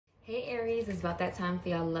Hey Aries, it's about that time for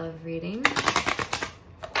y'all love reading.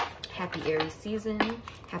 Happy Aries season.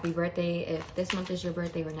 Happy birthday if this month is your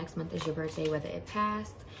birthday or next month is your birthday, whether it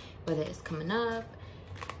passed, whether it's coming up,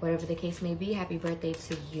 whatever the case may be. Happy birthday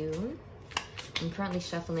to you. I'm currently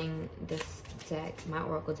shuffling this deck, my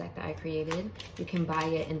oracle deck that I created. You can buy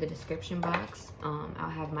it in the description box. I'll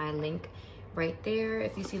have my link right there.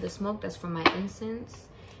 If you see the smoke, that's from my incense.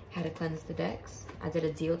 How to cleanse the decks. I did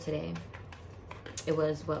a deal today. It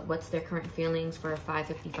was what's their current feelings for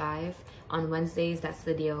 $5.55 on Wednesdays. That's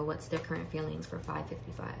the deal. What's their current feelings for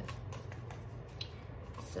 $5.55?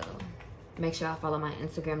 So make sure y'all follow my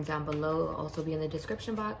Instagram down below. It'll also be in the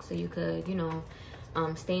description box, so you could, you know,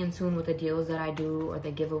 stay in tune with the deals that I do, or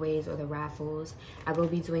the giveaways, or the raffles. I will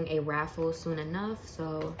be doing a raffle soon enough,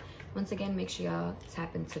 so once again, make sure y'all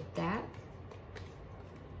tap into that.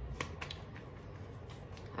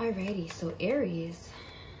 Alrighty, so Aries,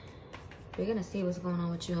 we're gonna see what's going on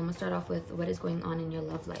with you. I'm gonna start off with what is going on in your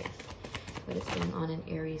love life. What is going on in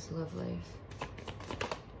Aries' love life?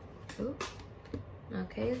 Ooh.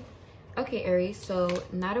 Okay, Aries, so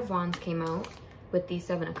Knight of Wands came out with the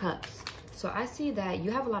Seven of Cups. So I see that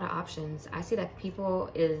you have a lot of options. I see that people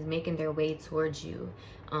is making their way towards you.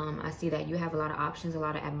 I see that you have a lot of options, a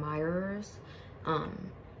lot of admirers.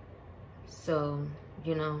 So,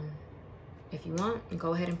 you know, if you want,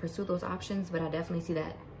 go ahead and pursue those options, but I definitely see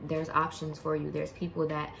that there's options for you. There's people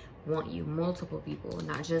that want you, multiple people,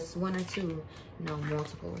 not just one or two, no,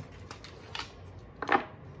 multiple.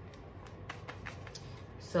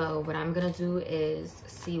 So what I'm gonna do is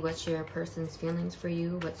see what's your person's feelings for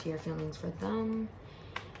you, what's your feelings for them,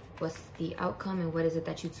 what's the outcome, and what is it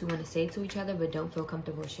that you two want to say to each other but don't feel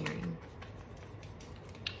comfortable sharing.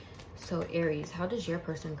 So Aries, how does your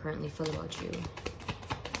person currently feel about you?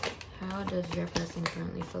 How does your person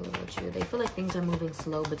currently feel about you? They feel like things are moving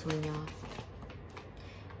slow between y'all.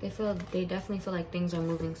 They definitely feel like things are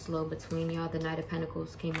moving slow between y'all. The Knight of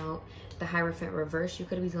Pentacles came out. The Hierophant reverse. You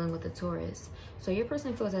could be dealing with a Taurus. So your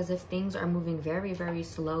person feels as if things are moving very, very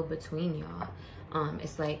slow between y'all.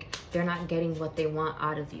 It's like they're not getting what they want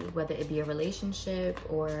out of you, whether it be a relationship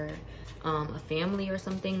or a family or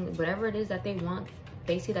something. Whatever it is that they want,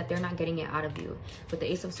 they see that they're not getting it out of you. With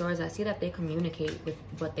the Ace of Swords, I see that they communicate with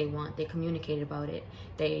what they want. They communicate about it.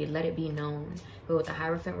 They let it be known. But with the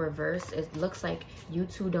Hierophant reverse, it looks like you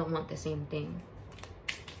two don't want the same thing.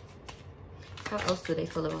 How else do they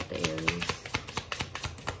feel about the Aries?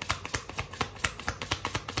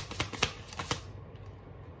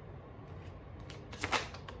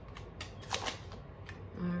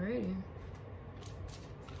 Alrighty.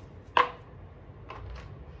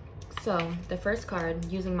 So the first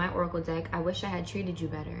card, using my oracle deck, I wish I had treated you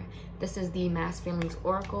better. This is the Mass Feelings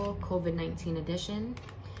Oracle COVID-19 edition.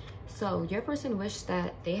 So your person wished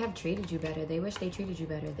that they have treated you better. They wish they treated you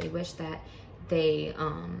better. They wish that they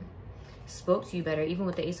spoke to you better. Even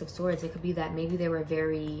with the Ace of Swords, it could be that maybe they were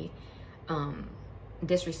very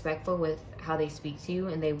disrespectful with how they speak to you,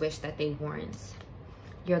 and they wish that they weren't.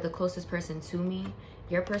 You're the closest person to me.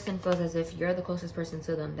 Your person feels as if you're the closest person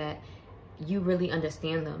to them, that you really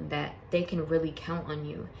understand them, that they can really count on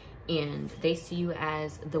you, and they see you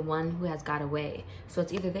as the one who has got away. So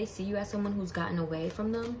it's either they see you as someone who's gotten away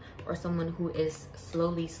from them, or someone who is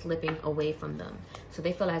slowly slipping away from them. So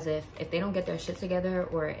they feel as if they don't get their shit together,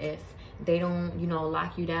 or if they don't, you know,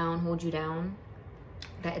 lock you down, hold you down,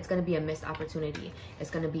 that it's going to be a missed opportunity. It's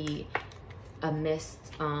going to be a missed,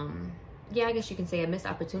 yeah, I guess you can say a missed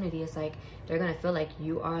opportunity. It's like they're going to feel like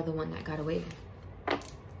you are the one that got away.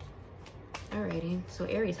 Alrighty, so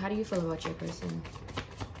Aries, how do you feel about your person?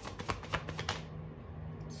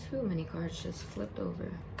 Too many cards just flipped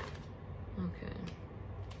over. Okay.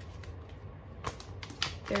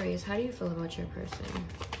 Aries, how do you feel about your person?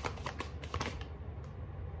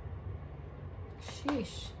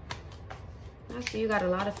 Sheesh. I see you got a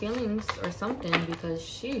lot of feelings or something, because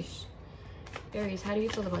sheesh. Aries, how do you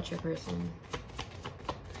feel about your person?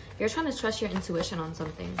 You're trying to trust your intuition on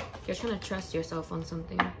something. You're trying to trust yourself on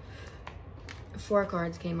something. 4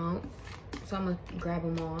 cards came out, so I'm gonna grab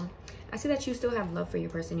them all. I see that you still have love for your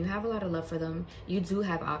person. You have a lot of love for them. You do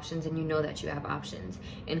have options, and you know that you have options.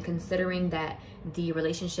 And considering that the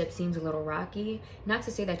relationship seems a little rocky, not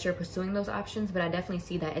to say that you're pursuing those options, but I definitely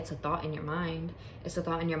see that it's a thought in your mind. It's a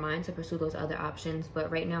thought in your mind to pursue those other options. But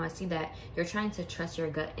right now I see that you're trying to trust your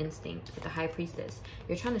gut instinct with the High Priestess.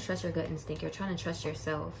 You're trying to trust your gut instinct. You're trying to trust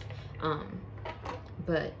yourself.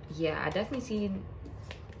 But yeah, I definitely see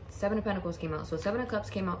Seven of Pentacles came out. So Seven of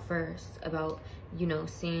Cups came out first about, you know,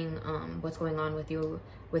 seeing what's going on with you,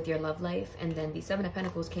 with your love life. And then the Seven of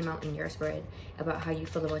Pentacles came out in your spread about how you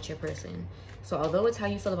feel about your person. So although it's how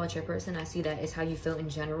you feel about your person, I see that it's how you feel in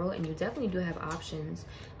general. And you definitely do have options.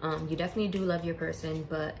 You definitely do love your person,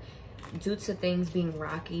 but due to things being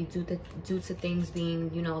rocky, due to things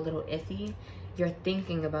being, you know, a little iffy, you're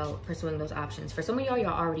thinking about pursuing those options. For some of y'all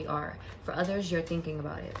already are. For others, you're thinking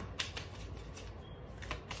about it.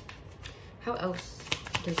 How else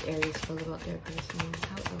does Aries feel about their person?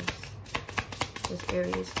 How else does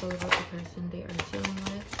Aries feel about the person they are dealing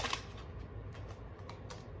with?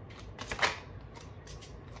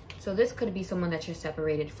 So this could be someone that you're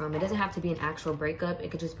separated from. It doesn't have to be an actual breakup. It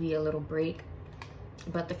could just be a little break.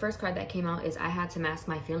 But the first card that came out is I had to mask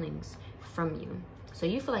my feelings from you. So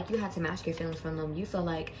you feel like you had to mask your feelings from them. You feel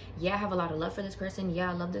like, yeah, I have a lot of love for this person. Yeah,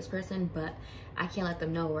 I love this person, but I can't let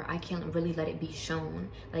them know, or I can't really let it be shown.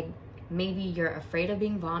 Like, maybe you're afraid of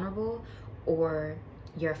being vulnerable, or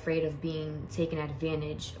you're afraid of being taken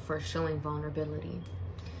advantage for showing vulnerability.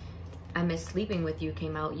 I miss sleeping with you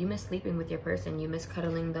came out. You miss sleeping with your person. You miss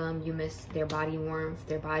cuddling them. You miss their body warmth,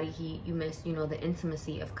 their body heat. You miss, you know, the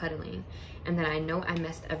intimacy of cuddling. And then I know I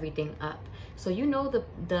messed everything up. So you know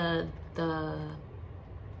the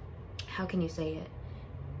how can you say it?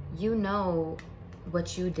 You know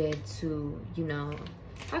what you did to, you know,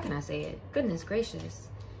 how can I say it? Goodness gracious.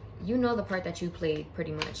 You know the part that you played,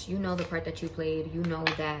 pretty much. You know the part that you played. You know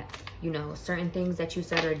that, you know, certain things that you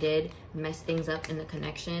said or did messed things up in the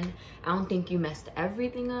connection. I don't think you messed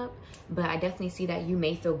everything up, but I definitely see that you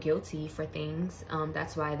may feel guilty for things.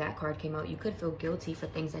 That's why that card came out. You could feel guilty for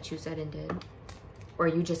things that you said and did. Or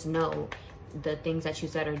you just know the things that you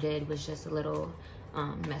said or did was just a little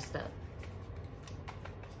messed up.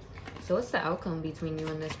 So what's the outcome between you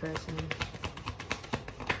and this person?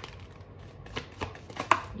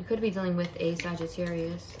 You could be dealing with a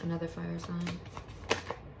Sagittarius, another fire sign.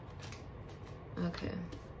 Okay.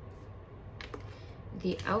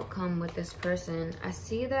 The outcome with this person, I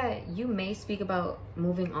see that you may speak about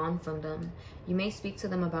moving on from them. You may speak to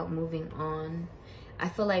them about moving on. I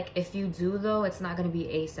feel like if you do, though, it's not going to be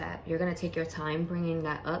ASAP. You're going to take your time bringing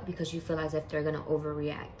that up because you feel as if they're going to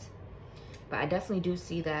overreact. But I definitely do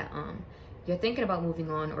see that you're thinking about moving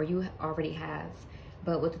on, or you already have.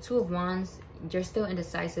 But with the Two of Wands, you're still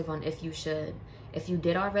indecisive on if you should. If you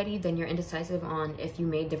did already, then you're indecisive on if you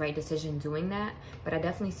made the right decision doing that. But I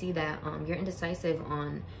definitely see that you're indecisive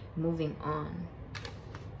on moving on.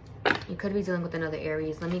 You could be dealing with another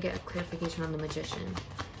Aries. Let me get a clarification on the Magician.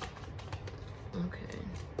 Okay.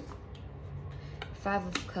 Five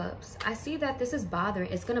of Cups. I see that this is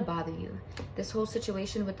bothering. It's going to bother you. This whole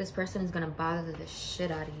situation with this person is going to bother the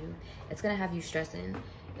shit out of you. It's going to have you stressing.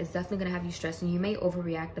 It's definitely going to have you stressing. You may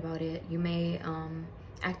overreact about it. You may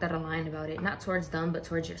act out of line about it. Not towards them, but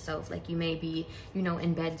towards yourself. Like, you may be, you know,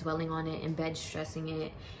 in bed dwelling on it, in bed stressing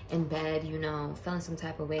it, in bed, you know, feeling some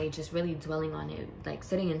type of way, just really dwelling on it, like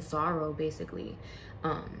sitting in sorrow, basically.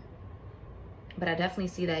 But I definitely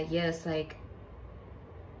see that, yes, like,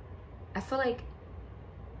 I feel like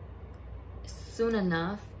soon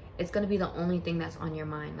enough, it's going to be the only thing that's on your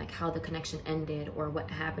mind, like how the connection ended or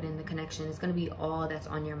what happened in the connection. It's going to be all that's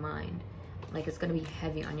on your mind. Like, it's going to be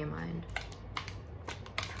heavy on your mind.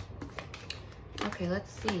 Okay,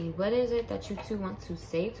 let's see. What is it that you two want to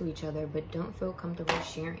say to each other but don't feel comfortable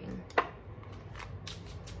sharing?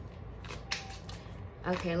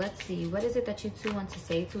 Okay, let's see. What is it that you two want to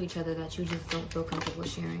say to each other that you just don't feel comfortable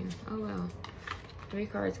sharing? Oh, wow. 3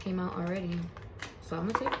 cards came out already. So I'm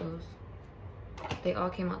going to take those. They all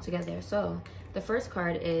came out together. So the first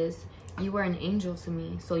card is you were an angel to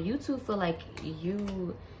me. So you two feel like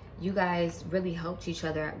you guys really helped each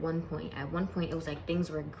other at one point. At one point, it was like things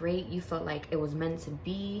were great. You felt like it was meant to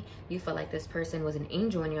be. You felt like this person was an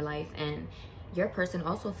angel in your life, and your person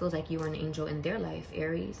also feels like you were an angel in their life,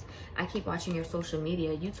 Aries. I keep watching your social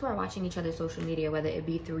media. You two are watching each other's social media, whether it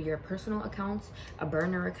be through your personal accounts, a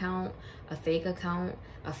burner account, a fake account,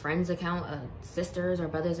 a friend's account, a sister's or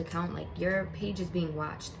brother's account. Like, your page is being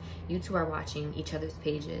watched. You two are watching each other's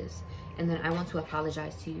pages. And then I want to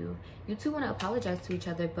apologize to you. You two want to apologize to each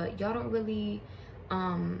other, but y'all don't really,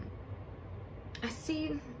 I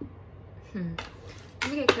see, let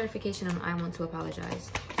me get clarification on I want to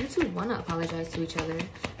apologize. You two want to apologize to each other.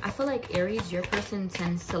 I feel like, Aries, your person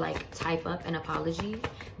tends to, like, type up an apology,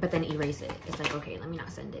 but then erase it. It's like, okay, let me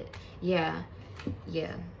not send it. Yeah.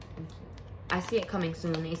 I see it coming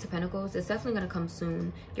soon. Ace of Pentacles, it's definitely going to come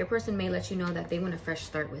soon. Your person may let you know that they want a fresh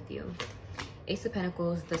start with you. Ace of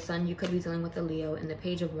Pentacles, the Sun, you could be dealing with a Leo, and the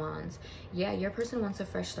Page of Wands. Yeah, your person wants a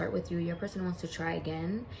fresh start with you. Your person wants to try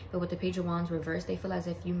again. But with the Page of Wands reversed, they feel as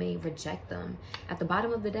if you may reject them. At the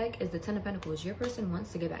bottom of the deck is the Ten of Pentacles. Your person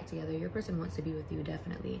wants to get back together. Your person wants to be with you,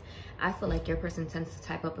 definitely. I feel like your person tends to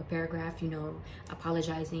type up a paragraph, you know,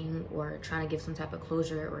 apologizing or trying to give some type of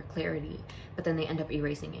closure or clarity. But then they end up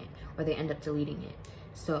erasing it or they end up deleting it.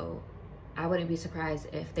 So I wouldn't be surprised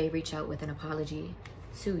if they reach out with an apology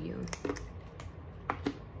to you.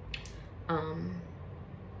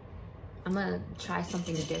 I'm gonna try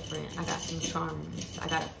something different. I got some charms. I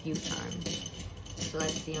got a few charms. So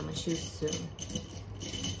let's see, I'm gonna choose 2.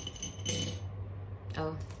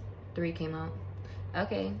 Oh, 3 came out.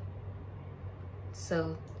 Okay.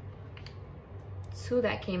 So 2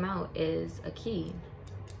 that came out is a key.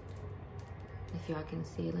 If y'all can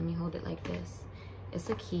see, let me hold it like this. It's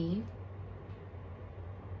a key.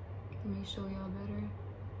 Let me show y'all better.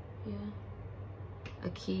 Yeah. A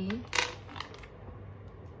key.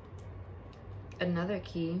 Another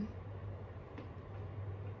key.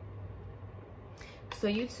 So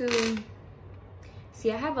you two,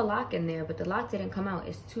 see, I have a lock in there, but the lock didn't come out.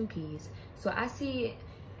 It's 2 keys. So I see,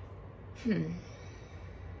 2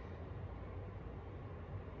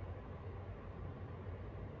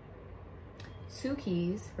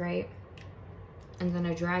 keys, right? And then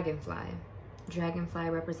a dragonfly. Dragonfly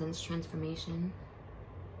represents transformation.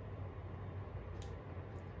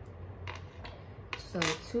 So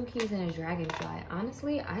 2 keys and a dragonfly.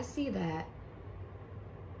 Honestly, I see that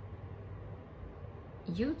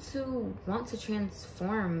you two want to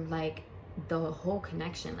transform like the whole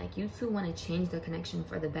connection. Like you two want to change the connection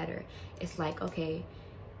for the better. It's like, okay,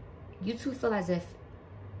 you two feel as if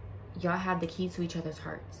y'all have the key to each other's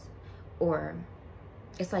hearts. Or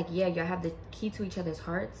it's like, yeah, y'all have the key to each other's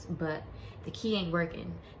hearts, but the key ain't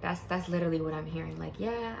working. That's literally what I'm hearing. Like,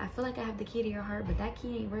 yeah, I feel like I have the key to your heart, but that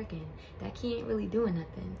key ain't working. That key ain't really doing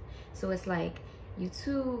nothing. So it's like you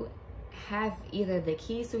two have either the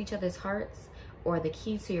keys to each other's hearts or the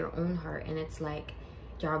key to your own heart, and it's like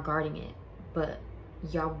y'all guarding it, but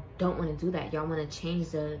y'all don't want to do that. Y'all want to change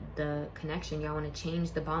the connection. Y'all want to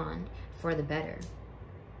change the bond for the better.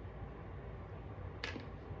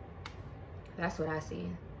 That's what I see,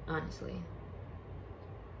 honestly.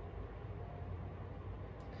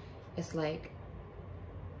 It's like,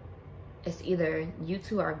 it's either you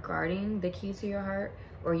two are guarding the key to your heart,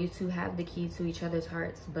 or you two have the key to each other's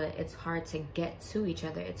hearts, but it's hard to get to each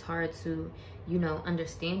other. It's hard to, you know,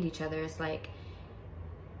 understand each other. It's like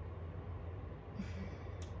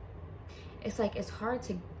it's hard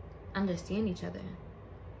to understand each other.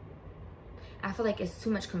 I feel like it's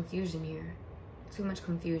too much confusion here. Too much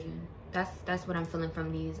confusion. That's what I'm feeling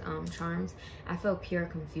from these charms. I feel pure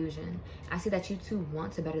confusion. I see that you two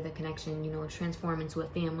want to better the connection, you know, transform into a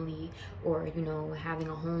family, or, you know, having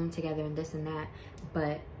a home together and this and that.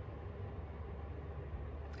 But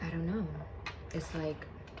I don't know. It's like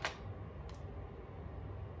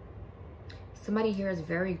somebody here is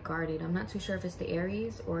very guarded. I'm not too sure if it's the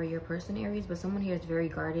Aries or your person Aries, but someone here is very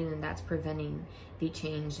guarded, and that's preventing the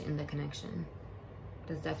change in the connection.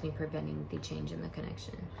 That's definitely preventing the change in the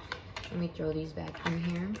connection. Let me throw these back in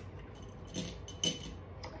here.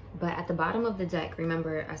 But at the bottom of the deck,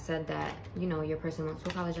 remember I said that, you know, your person wants to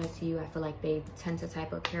apologize to you. I feel like they tend to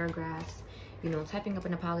type up paragraphs, you know, typing up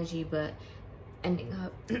an apology, but ending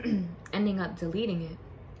up deleting it.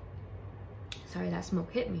 Sorry, that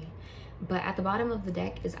smoke hit me. But at the bottom of the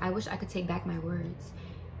deck is, I wish I could take back my words.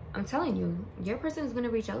 I'm telling you, your person is going to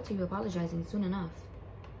reach out to you apologizing soon enough.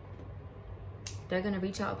 They're going to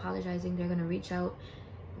reach out apologizing. They're going to reach out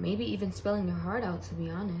maybe even spilling their heart out, to be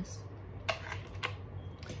honest.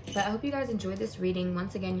 But I hope you guys enjoyed this reading.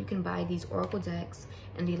 Once again, you can buy these oracle decks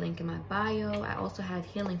in the link in my bio. I also have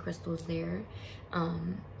healing crystals there.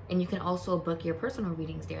 And you can also book your personal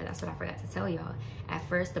readings there. That's what I forgot to tell y'all. At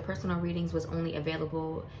first, the personal readings was only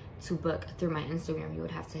available to book through my Instagram. You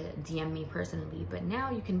would have to DM me personally. But now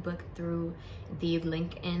you can book through the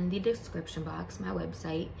link in the description box, my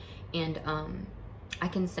website. And I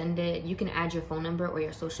can send it, you can add your phone number or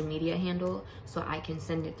your social media handle, so I can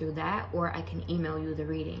send it through that, or I can email you the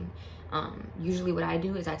reading. Usually what I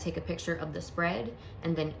do is I take a picture of the spread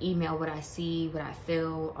and then email what I see, what I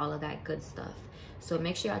feel, all of that good stuff. So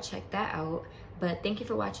make sure y'all check that out. But thank you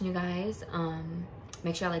for watching, you guys.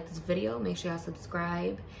 Make sure y'all like this video. Make sure y'all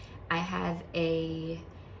subscribe. I have a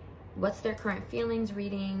what's their current feelings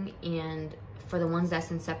reading, and for the ones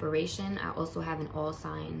that's in separation, I also have an all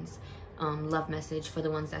signs love message for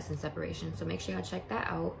the ones that's in separation. So make sure y'all check that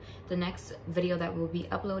out. The next video that will be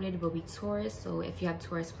uploaded will be Taurus. So if you have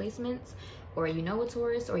Taurus placements, or you know a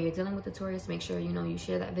Taurus, or you're dealing with a Taurus, make sure you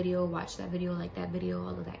share that video, watch that video, like that video, all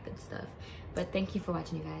of that good stuff. But thank you for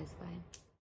watching, you guys. Bye.